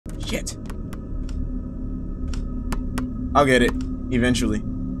Shit. I'll get it eventually.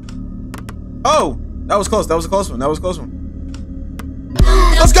 Oh, that was close. That was a close one. That was a close one.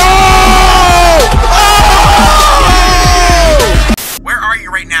 Let's go! Oh! Where are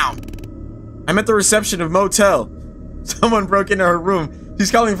you right now? I'm at the reception of Motel. Someone broke into her room. She's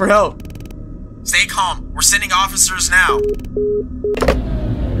calling for help. Stay calm. We're sending officers now.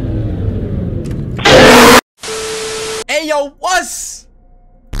 Hey, yo, what's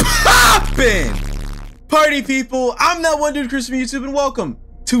poppin'? Party people, I'm that one dude, Chris from YouTube, and welcome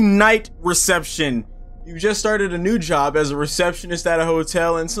to Night Reception. You just started a new job as a receptionist at a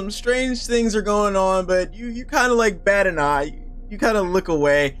hotel, and some strange things are going on, but you kind of like bat an eye. You kind of look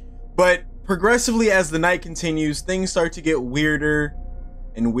away. But progressively, as the night continues, things start to get weirder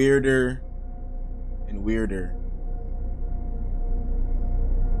and weirder and weirder.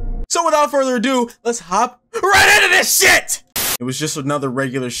 So without further ado, let's hop right into this shit! It was just another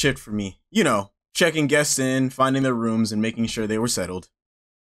regular shift for me. You know, checking guests in, finding their rooms, and making sure they were settled.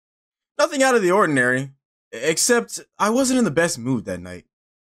 Nothing out of the ordinary, except I wasn't in the best mood that night.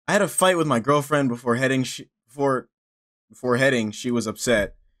 I had a fight with my girlfriend before heading. Before heading, she was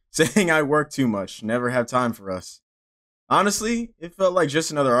upset, saying I work too much, never have time for us. Honestly, it felt like just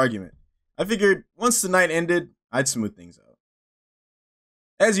another argument. I figured once the night ended, I'd smooth things out.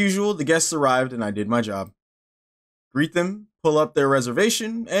 As usual, the guests arrived and I did my job. Greet them, pull up their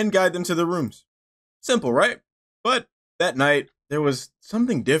reservation, and guide them to their rooms. Simple, right? But that night, there was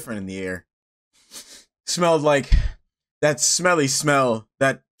something different in the air. Smelled like that smelly smell,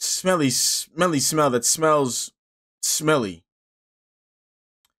 that smelly smell that smells smelly.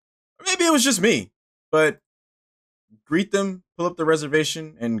 Or maybe it was just me, but greet them, pull up the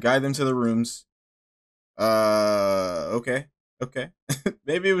reservation, and guide them to the rooms. Okay.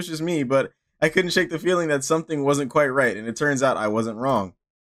 Maybe it was just me, but I couldn't shake the feeling that something wasn't quite right, and it turns out I wasn't wrong.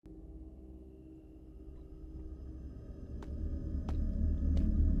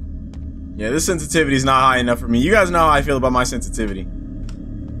 Yeah, this sensitivity is not high enough for me. You guys know how I feel about my sensitivity.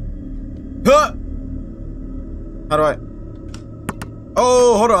 Huh! How do I...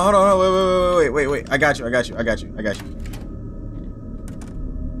 Oh, hold on, wait. I got you.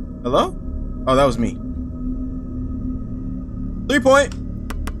 Hello? Oh, that was me. 3-point.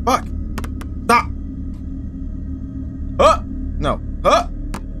 Fuck. Stop. Huh? No. Huh?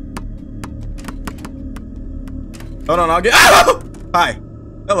 Hold on, I'll get... Oh! Hi.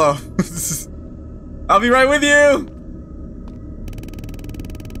 Hello. I'll be right with you.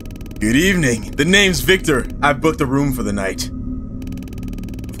 Good evening. The name's Victor. I've booked a room for the night.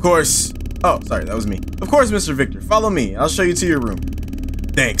 Of course. Oh, sorry, that was me. Of course, Mr. Victor. Follow me. I'll show you to your room.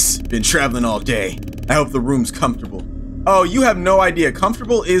 Thanks. Been traveling all day. I hope the room's comfortable. Oh, you have no idea.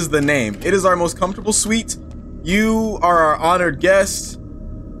 Comfortable is the name. It is our most comfortable suite. You are our honored guest.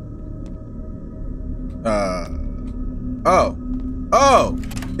 Oh,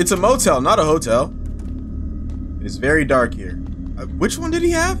 it's a motel, not a hotel. It is very dark here. Which one did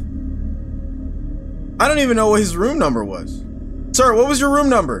he have? I don't even know what his room number was. Sir, what was your room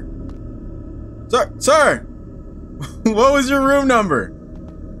number? Sir, what was your room number?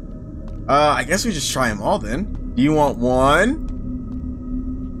 I guess we just try them all then. Do you want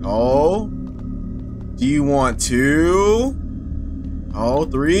 1? No. Do you want 2? Oh,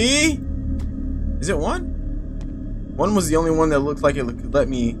 3? Is it 1? 1 was the only one that looked like it could let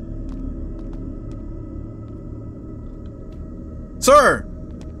me. Sir,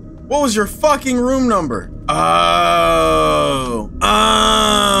 what was your fucking room number? Oh.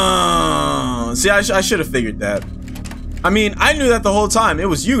 See, I should have figured that. I mean, I knew that the whole time. It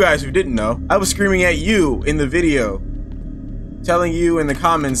was you guys who didn't know. I was screaming at you in the video, telling you in the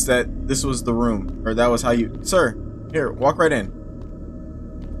comments that this was the room, or that was how you... Sir, here, walk right in.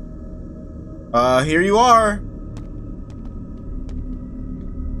 Here you are.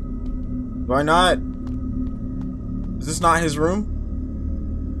 Do I not... Is this not his room?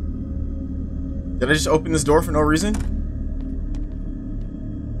 Did I just open this door for no reason?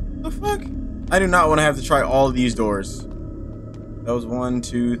 The fuck? I do not want to have to try all of these doors. That was 1,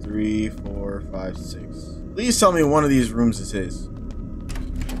 2, 3, 4, 5, 6. Please tell me one of these rooms is his.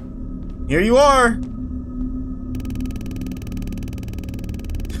 Here you are.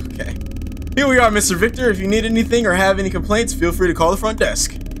 Okay. Here we are, Mr. Victor. If you need anything or have any complaints, feel free to call the front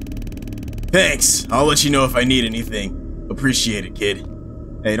desk. Thanks. I'll let you know if I need anything. Appreciate it, kid.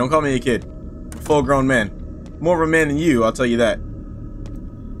 Hey, don't call me a kid. I'm a full-grown man. More of a man than you, I'll tell you that.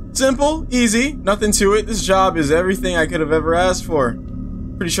 Simple, easy, nothing to it. This job is everything I could have ever asked for.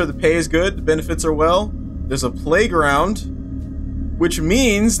 Pretty sure the pay is good, the benefits are well. There's a playground, which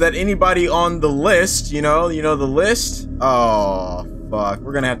means that anybody on the list, you know the list? Oh, fuck.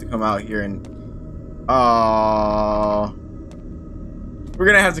 We're gonna have to come out here and... We're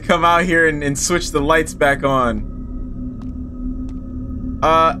gonna have to come out here and switch the lights back on.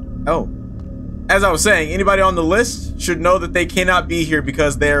 Oh. As I was saying, anybody on the list should know that they cannot be here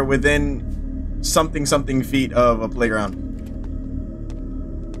because they're within something feet of a playground.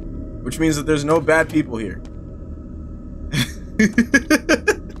 Which means that there's no bad people here.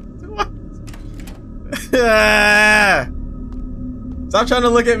 Stop trying to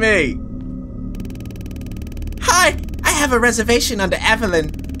look at me. Hi, I have a reservation under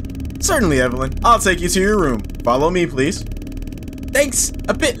Evelyn. Certainly, Evelyn. I'll take you to your room. Follow me, please. Thanks.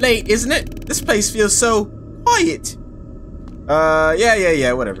 A bit late, isn't it? This place feels so quiet.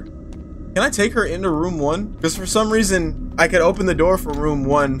 Yeah, whatever. Can I take her into room 1? Because for some reason, I could open the door for room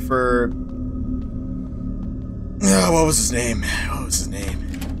 1 for... Oh, what was his name? What was his name?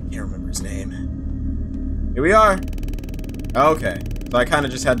 Can't remember his name. Here we are. Okay. So I kind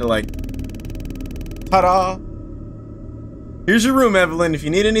of just had to like... Ta-da! Here's your room, Evelyn. If you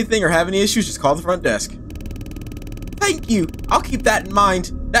need anything or have any issues, just call the front desk. Thank you. I'll keep that in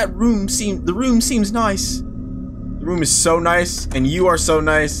mind. The room seems nice. The room is so nice, and you are so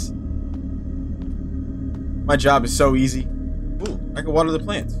nice. My job is so easy. Ooh, I can water the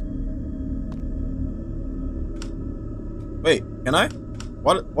plants. Wait, can I?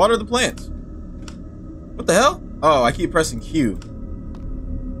 Water the plants. What the hell? Oh, I keep pressing Q.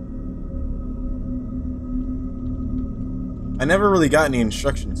 I never really got any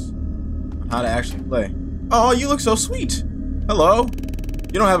instructions on how to actually play. Oh, you look so sweet. Hello.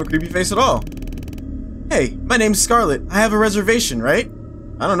 You don't have a creepy face at all. Hey, my name's Scarlett. I have a reservation, right?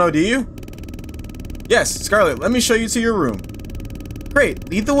 I don't know, do you? Yes, Scarlett, let me show you to your room. Great,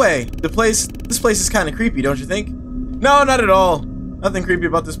 lead the way. This place is kind of creepy, don't you think? No, not at all. Nothing creepy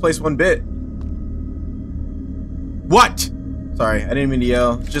about this place one bit. What? Sorry, I didn't mean to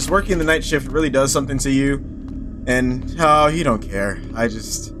yell. Just working the night shift really does something to you. And, oh, you don't care. I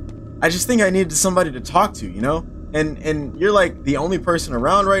just think I needed somebody to talk to, you know? And you're like the only person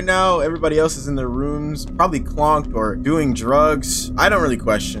around right now. Everybody else is in their rooms, probably clonked or doing drugs. I don't really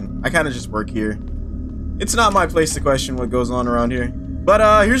question. I kind of just work here. It's not my place to question what goes on around here.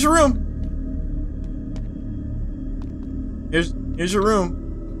 But here's your room. Here's your room.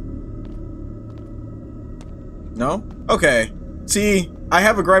 No? Okay. See, I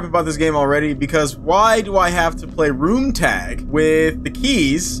have a gripe about this game already because why do I have to play room tag with the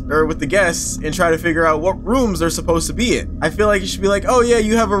keys or with the guests and try to figure out what rooms they're supposed to be in? I feel like it should be like, oh yeah,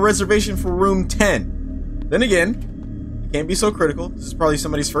 you have a reservation for room 10. Then again, you can't be so critical. This is probably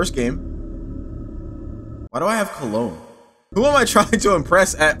somebody's first game. Why do I have cologne? Who am I trying to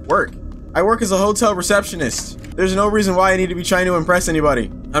impress at work? I work as a hotel receptionist. There's no reason why I need to be trying to impress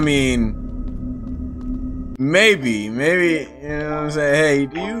anybody. I mean, maybe, you know what I'm saying? Hey,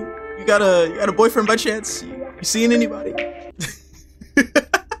 you got a boyfriend by chance? You seeing anybody? Okay,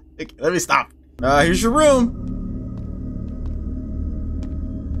 let me stop. Here's your room.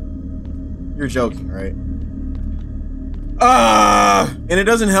 You're joking, right? And it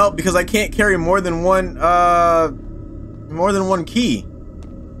doesn't help because I can't carry more than one key.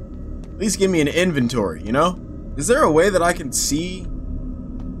 At least give me an inventory, you know? Is there a way that I can see?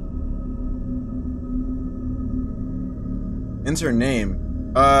 Enter name.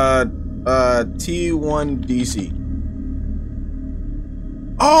 T1DC.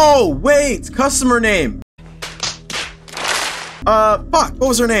 Oh, wait! Customer name! Fuck! What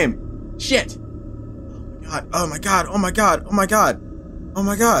was her name? Shit! Oh my god, oh my god, oh my god, oh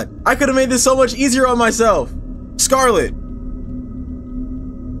my god. I could have made this so much easier on myself. Scarlett.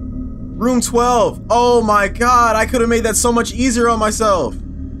 Room 12. Oh my god, I could have made that so much easier on myself.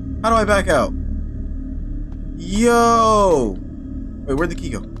 How do I back out? Yo. Wait, where'd the key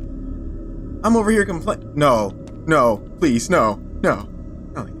go? I'm over here complaining. No, no, please, no, no.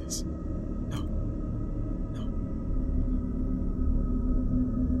 Not like this. No. No.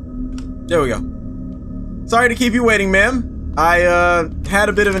 There we go. Sorry to keep you waiting, ma'am. I had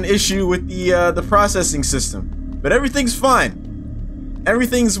a bit of an issue with the processing system, but everything's fine.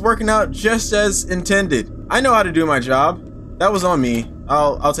 Everything's working out just as intended. I know how to do my job. That was on me.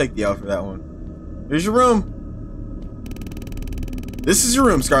 I'll take the L for that one. Here's your room. This is your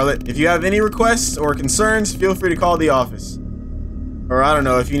room, Scarlett. If you have any requests or concerns, feel free to call the office. Or I don't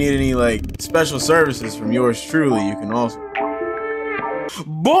know, if you need any like special services from yours truly, you can also.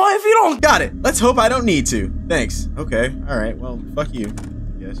 Boy, if you don't got it. Let's hope I don't need to. Thanks. Okay. All right. Well, fuck you.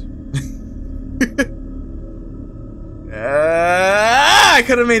 Yes. I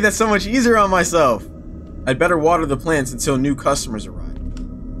could have made that so much easier on myself. I'd better water the plants until new customers arrive.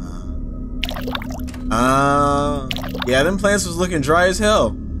 Yeah, them plants was looking dry as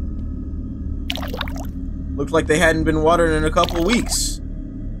hell. Looked like they hadn't been watered in a couple weeks.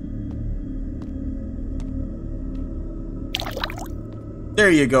 There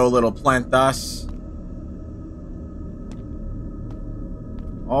you go, little plantas.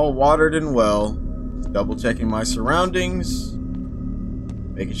 All watered and well. Just double checking my surroundings.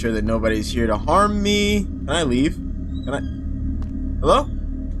 Making sure that nobody's here to harm me. Can I leave? Can I? Hello?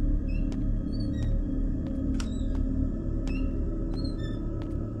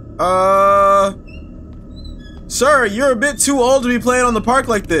 Sir, you're a bit too old to be playing on the park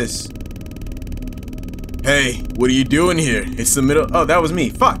like this. Hey, what are you doing here? It's the middle. Oh, that was me.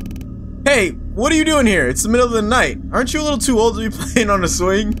 Fuck. Hey, what are you doing here? It's the middle of the night. Aren't you a little too old to be playing on a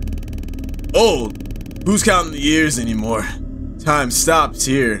swing? Old? Who's counting the years anymore? Time stops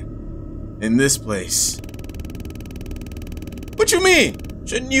here. In this place. What you mean?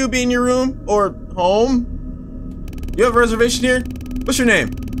 Shouldn't you be in your room? Or home? You have a reservation here? What's your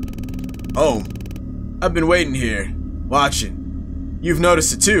name? Oh. I've been waiting here. Watching. You've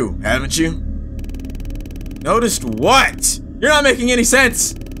noticed it too, haven't you? Noticed what? You're not making any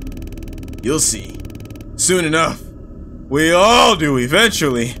sense. You'll see. Soon enough. We all do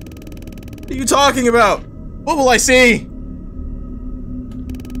eventually. What are you talking about? What will I see?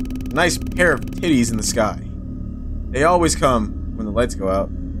 Nice pair of titties in the sky. They always come when the lights go out.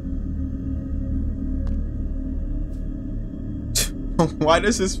 Why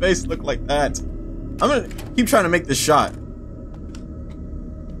does his face look like that? I'm gonna keep trying to make this shot.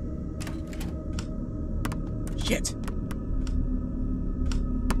 Shit.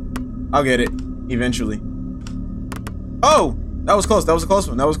 I'll get it. Eventually. Oh! That was close. That was a close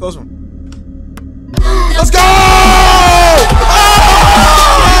one. That was a close one. Let's go! Oh!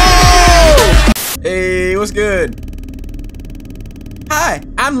 Hey, what's good? Hi,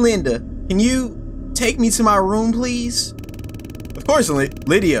 I'm Linda. Can you take me to my room, please? Of course,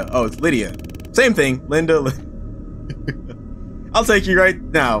 Lydia. Oh, it's Lydia. Same thing, Linda. I'll take you right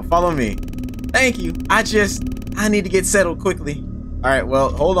now. Follow me. Thank you. I need to get settled quickly. Alright,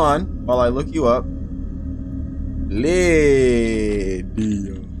 well, hold on while I look you up. Lydia.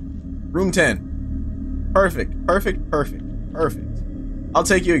 Room 10. Perfect. Perfect. Perfect. Perfect. I'll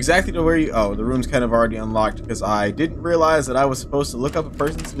take you exactly to where you... Oh, the room's kind of already unlocked because I didn't realize that I was supposed to look up a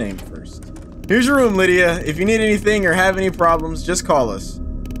person's name first. Here's your room, Lydia. If you need anything or have any problems, just call us.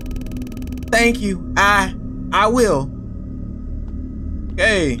 Thank you. I will.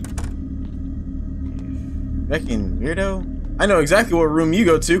 Okay. Fucking weirdo. I know exactly what room you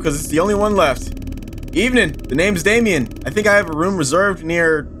go to because it's the only one left. Evening. The name's Damien. I think I have a room reserved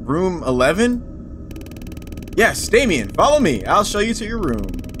near room 11. Yes, Damien. Follow me. I'll show you to your room.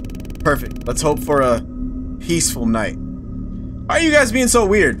 Perfect. Let's hope for a peaceful night. Why are you guys being so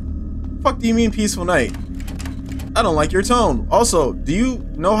weird? What the fuck do you mean peaceful night? I don't like your tone. Also, do you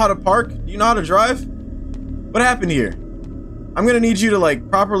know how to park? Do you know how to drive? What happened here? I'm gonna need you to like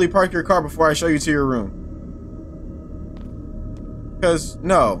properly park your car before I show you to your room. Because,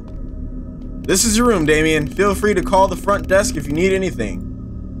 no. This is your room, Damien. Feel free to call the front desk if you need anything.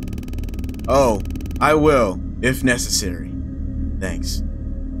 Oh, I will, if necessary. Thanks.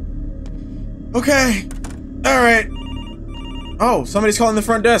 Okay. Alright. Oh, somebody's calling the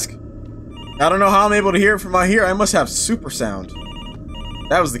front desk. I don't know how I'm able to hear it from out here. I must have super sound. If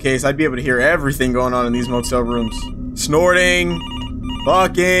that was the case, I'd be able to hear everything going on in these motel rooms. Snorting.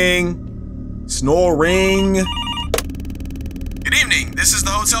 Fucking. Snoring. Good evening. This is the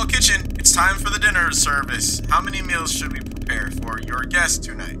hotel kitchen. It's time for the dinner service. How many meals should we prepare for your guests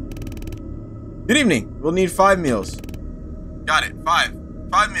tonight? Good evening. We'll need 5 meals. Got it. 5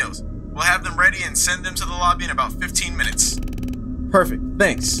 meals. We'll have them ready and send them to the lobby in about 15 minutes. Perfect.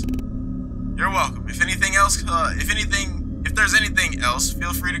 Thanks. You're welcome. If anything else, if there's anything else,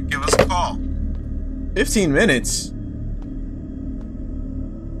 feel free to give us a call. 15 minutes?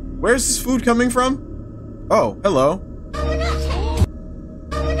 Where's this food coming from? Oh, hello.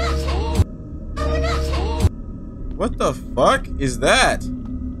 What the fuck is that?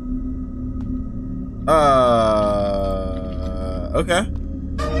 Okay.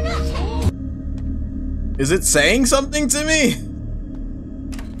 Is it saying something to me?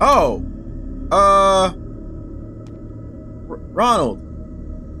 Oh. Ronald.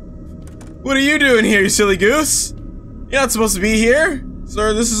 What are you doing here, you silly goose? You're not supposed to be here.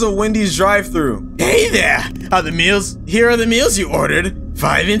 Sir, this is a Wendy's drive-thru. Hey there! Here are the meals you ordered.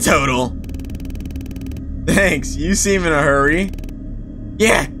 5 in total. Thanks, you seem in a hurry.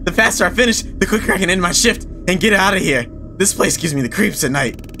 Yeah, the faster I finish, the quicker I can end my shift and get out of here. This place gives me the creeps at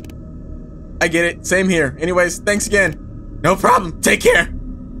night. I get it, same here. Anyways, thanks again. No problem, take care.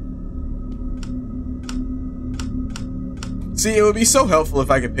 See, it would be so helpful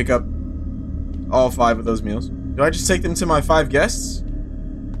if I could pick up all 5 of those meals. Do I just take them to my 5 guests?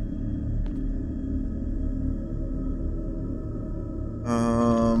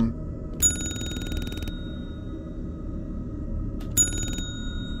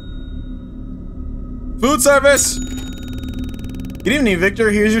 Food service! Good evening,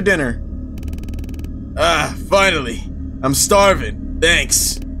 Victor. Here's your dinner. Ah, finally. I'm starving.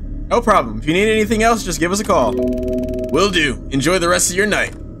 Thanks. No problem. If you need anything else, just give us a call. Will do. Enjoy the rest of your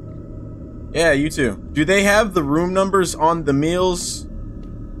night. Yeah, you too. Do they have the room numbers on the meals?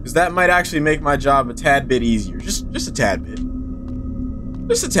 Because that might actually make my job a tad bit easier. Just a tad bit.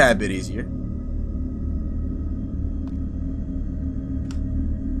 Just a tad bit easier.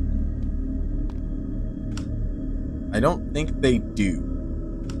 I don't think they do.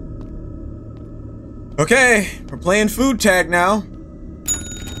 Okay, we're playing food tag now.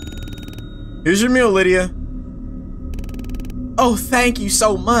 Here's your meal, Lydia. Oh, thank you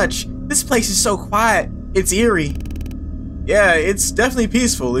so much. This place is so quiet. It's eerie. Yeah, it's definitely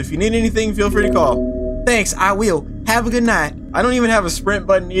peaceful. If you need anything, feel free to call. Thanks, I will. Have a good night. I don't even have a sprint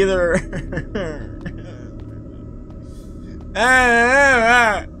button either.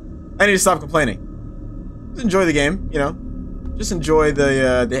 I need to stop complaining. Just enjoy the game, you know. Just enjoy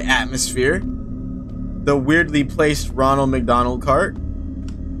the atmosphere. The weirdly placed Ronald McDonald cart.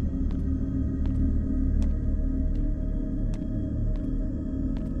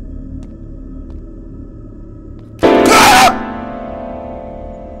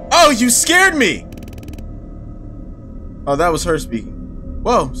 Oh, you scared me! Oh, that was her speaking.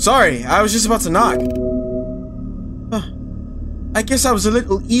 Whoa, sorry, I was just about to knock. I guess I was a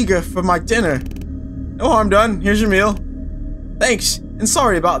little eager for my dinner. No harm done, here's your meal. Thanks, and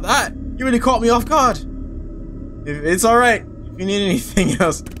sorry about that. You really caught me off guard. It's alright, if you need anything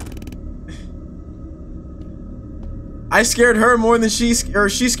else. I scared her more than she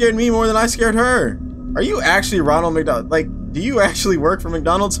scared me more than I scared her. Are you actually Ronald McDonald? Like, do you actually work for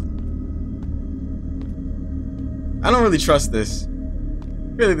McDonald's? I don't really trust this.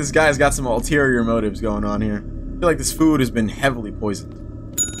 I feel like this guy's got some ulterior motives going on here. I feel like this food has been heavily poisoned.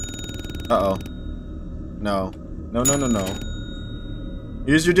 Uh-oh. No. No, no, no, no.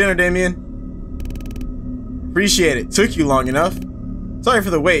 Here's your dinner, Damien. Appreciate it. Took you long enough. Sorry for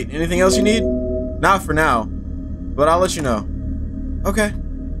the wait. Anything else you need? Not for now. But I'll let you know. Okay.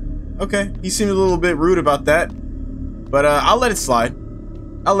 Okay. He seemed a little bit rude about that. But I'll let it slide.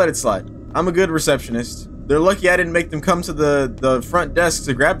 I'll let it slide. I'm a good receptionist. They're lucky I didn't make them come to the front desk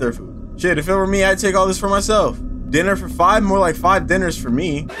to grab their food. Shit, if it were me, I'd take all this for myself. Dinner for 5? More like 5 dinners for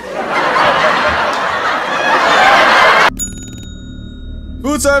me.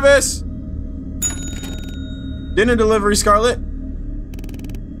 Food service! Dinner delivery, Scarlett.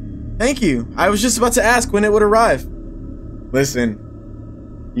 Thank you. I was just about to ask when it would arrive.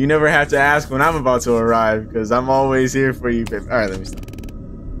 Listen, you never have to ask when I'm about to arrive, because I'm always here for you, babe. Alright, let me stop.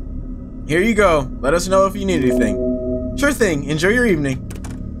 Here you go. Let us know if you need anything. Sure thing. Enjoy your evening.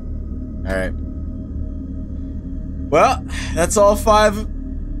 Alright. Well, that's all 5.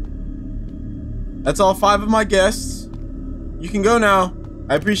 That's all 5 of my guests. You can go now.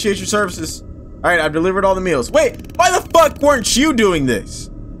 I appreciate your services. Alright, I've delivered all the meals. Wait, why the fuck weren't you doing this?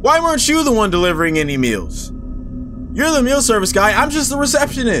 Why weren't you the one delivering any meals? You're the meal service guy. I'm just the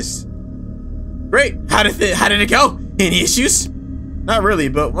receptionist. Great. How did it go? Any issues? Not really,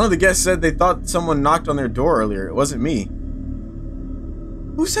 but one of the guests said they thought someone knocked on their door earlier. It wasn't me.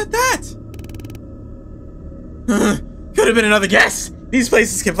 Who said that? Could have been another guest. These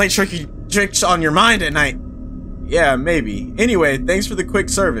places can play tricky tricks on your mind at night. Yeah, maybe. Anyway, thanks for the quick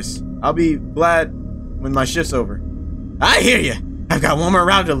service. I'll be glad when my shift's over. I hear you. I've got one more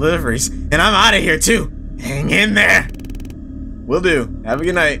round of deliveries, and I'm out of here too. Hang in there. Will do. Have a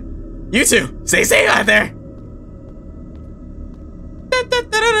good night. You too. Stay safe out there.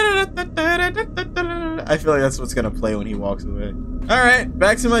 I feel like that's what's gonna play when he walks away. Alright,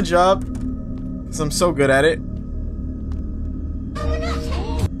 back to my job. Because I'm so good at it.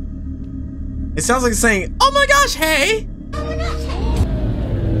 It sounds like it's saying, oh my gosh, hey!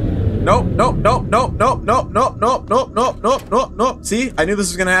 Nope, nope, nope, nope, nope, nope, nope, nope, nope, nope, nope, nope, nope. See? I knew this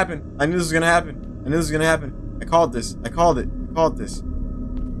was gonna happen. I knew this was gonna happen. I knew this was gonna happen. I called this. I called it. I called this.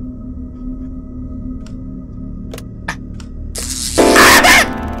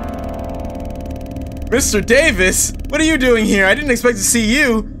 Mr. Davis, what are you doing here? I didn't expect to see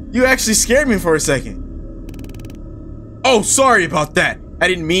you. You actually scared me for a second. Oh, sorry about that. I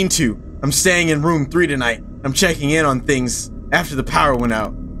didn't mean to. I'm staying in room 3 tonight. I'm checking in on things after the power went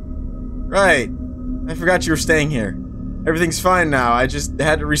out. Right. I forgot you were staying here. Everything's fine now. I just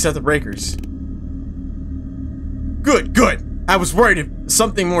had to reset the breakers. Good, good. I was worried if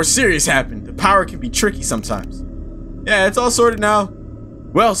something more serious happened. The power can be tricky sometimes. Yeah, it's all sorted now.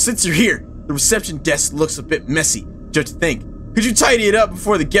 Well, since you're here, the reception desk looks a bit messy. Just to think. Could you tidy it up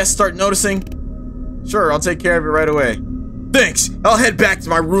before the guests start noticing? Sure, I'll take care of it right away. Thanks. I'll head back to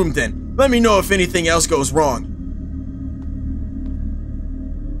my room then. Let me know if anything else goes wrong.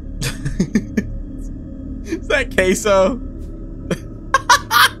 Is that queso?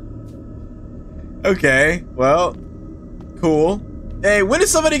 Okay, well, cool. Hey, when is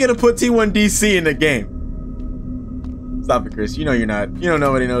somebody gonna put T1DC in the game? Stop it, Chris. You know you're not. You know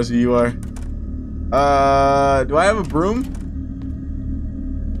nobody knows who you are. Do I have a broom?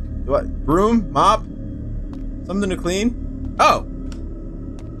 What? Broom? Mop? Something to clean? Oh.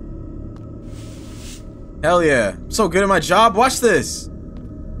 Hell yeah. I'm so good at my job. Watch this.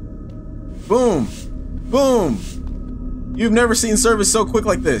 Boom. Boom. You've never seen service so quick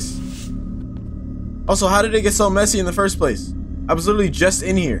like this. Also, how did it get so messy in the first place? I was literally just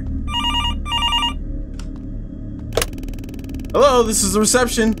in here. Hello, this is the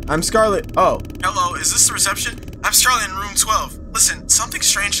reception. I'm Scarlett. Oh. Hello, is this the reception? I'm Scarlett in room 12. Listen, something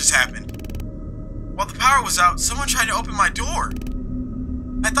strange has happened. While the power was out, someone tried to open my door.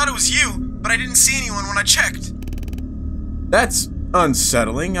 I thought it was you, but I didn't see anyone when I checked. That's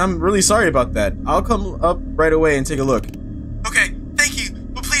unsettling. I'm really sorry about that. I'll come up right away and take a look. Okay, thank you,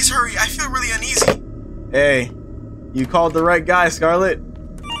 but please hurry. I feel really uneasy. Hey, you called the right guy, Scarlett.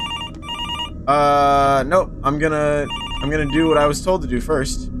 Nope. I'm gonna do what I was told to do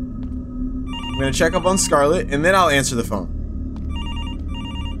first. I'm gonna check up on Scarlett, and then I'll answer the phone.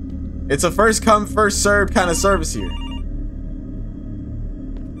 It's a first come, first served kind of service here.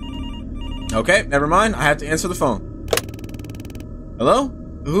 Okay, never mind. I have to answer the phone. Hello?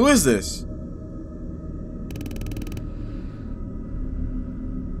 Who is this?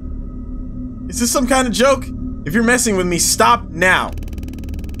 Is this some kind of joke? If you're messing with me, stop now.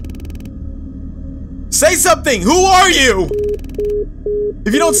 Say something! Who are you?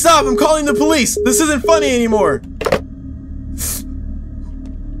 If you don't stop, I'm calling the police. This isn't funny anymore.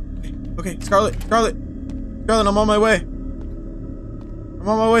 Okay, Scarlett, I'm on my way. I'm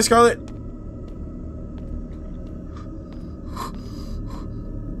on my way, Scarlett.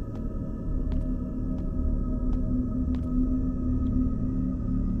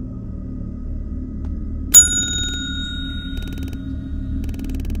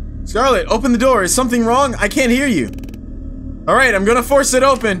 Scarlett, open the door. Is something wrong? I can't hear you. Alright, I'm gonna force it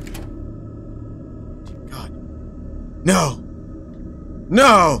open. God. No.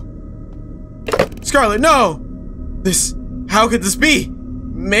 No! Scarlett, no! How could this be?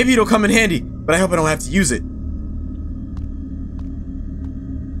 Maybe it'll come in handy, but I hope I don't have to use it.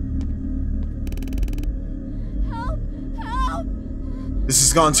 Help! Help! This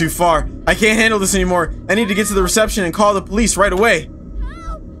has gone too far. I can't handle this anymore. I need to get to the reception and call the police right away.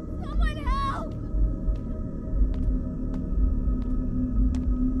 Help! Someone help!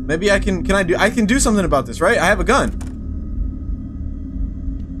 Maybe I can do something about this, right? I have a gun.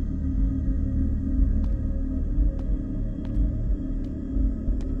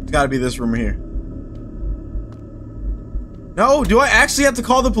 It's gotta be this room here. No, do I actually have to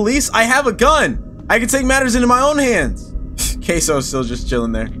call the police? I have a gun. I can take matters into my own hands. Queso's still just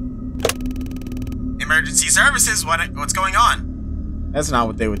chilling there. Emergency services, what's going on? That's not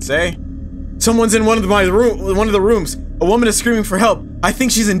what they would say. Someone's in one of the rooms. A woman is screaming for help. I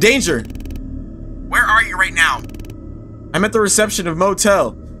think she's in danger. Where are you right now? I'm at the reception of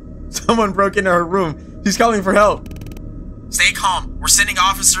Motel. Someone broke into her room. She's calling for help. Stay calm. We're sending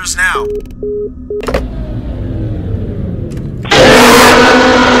officers now.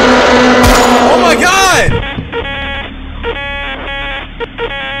 Oh my God!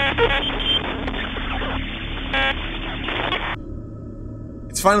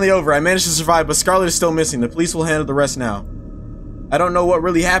 It's finally over. I managed to survive, but Scarlett is still missing. The police will handle the rest now. I don't know what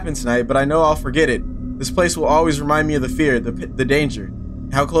really happened tonight, but I know I'll forget it. This place will always remind me of the fear, the danger,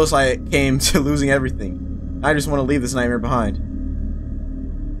 how close I came to losing everything. I just want to leave this nightmare behind.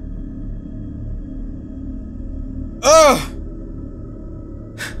 Ugh!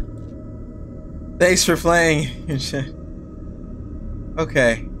 Thanks for playing.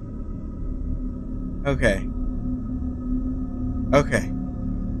 Okay. Okay. Okay.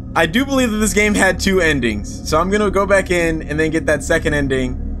 I do believe that this game had 2 endings, so I'm gonna go back in and then get that second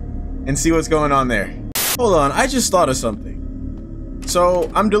ending and see what's going on there. Hold on, I just thought of something. So,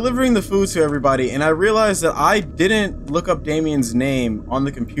 I'm delivering the food to everybody, and I realized that I didn't look up Damien's name on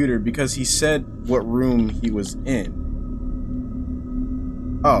the computer because he said what room he was in.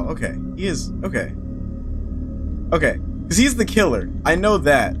 Oh, okay. He is... okay. Okay. Because he's the killer. I know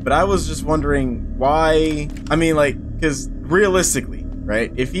that, but I was just wondering why... I mean, like, because realistically,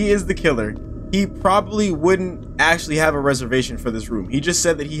 right? If he is the killer, he probably wouldn't actually have a reservation for this room. He just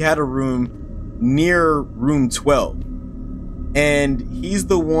said that he had a room near room 12. And he's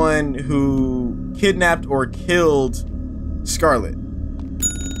the one who kidnapped or killed Scarlett.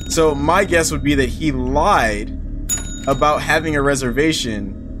 So my guess would be that he lied about having a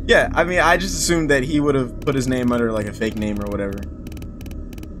reservation. Yeah, I mean, I just assumed that he would have put his name under like a fake name or whatever.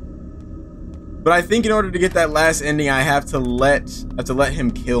 But I think in order to get that last ending, I have to let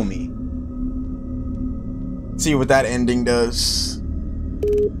him kill me. See what that ending does.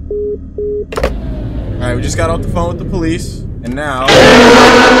 Alright, we just got off the phone with the police, and now...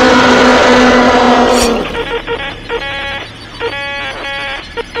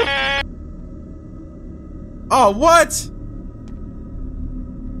 Oh, what?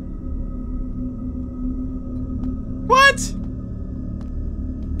 What?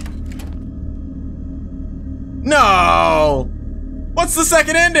 No! What's the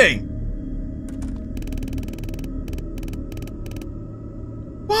second ending?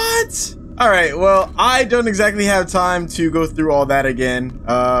 What? Alright, well, I don't exactly have time to go through all that again.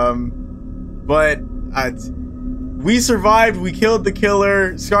 But we survived, we killed the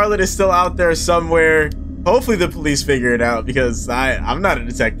killer. Scarlett is still out there somewhere. Hopefully the police figure it out, because I'm not a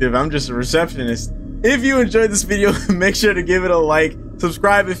detective, I'm just a receptionist. If you enjoyed this video, make sure to give it a like.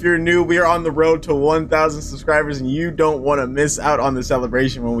 Subscribe if you're new. We are on the road to 1,000 subscribers, and you don't want to miss out on the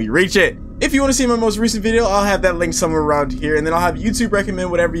celebration when we reach it. If you want to see my most recent video, I'll have that link somewhere around here, and then I'll have YouTube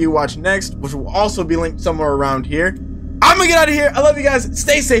recommend whatever you watch next, which will also be linked somewhere around here. I'm gonna get out of here. I love you guys.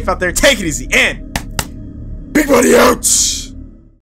 Stay safe out there. Take it easy, and Big Buddy out.